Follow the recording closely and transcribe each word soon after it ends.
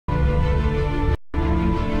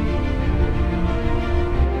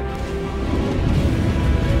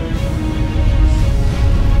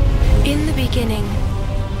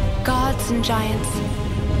human giants,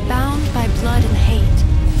 bound by blood and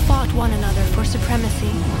hate, fought one another for supremacy.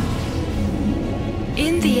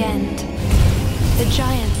 In the end, the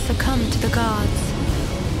giants succumbed to the gods.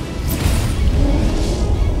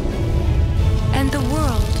 And the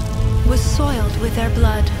world was soiled with their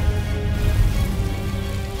blood.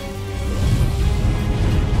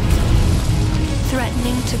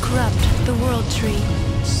 Threatening to corrupt the World Tree,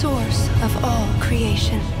 source of all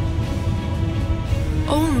creation.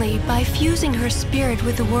 Only by fusing her spirit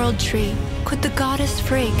with the World Tree could the goddess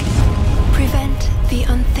Frigg prevent the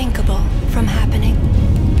unthinkable from happening.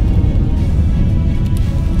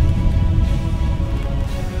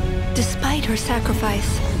 Despite her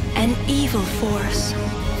sacrifice, an evil force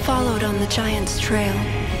followed on the giant's trail,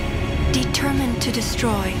 determined to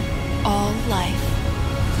destroy all life.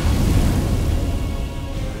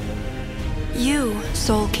 You,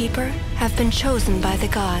 Soul Keeper, have been chosen by the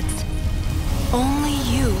gods. Only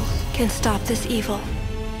you can stop this evil.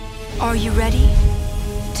 Are you ready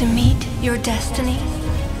to meet your destiny?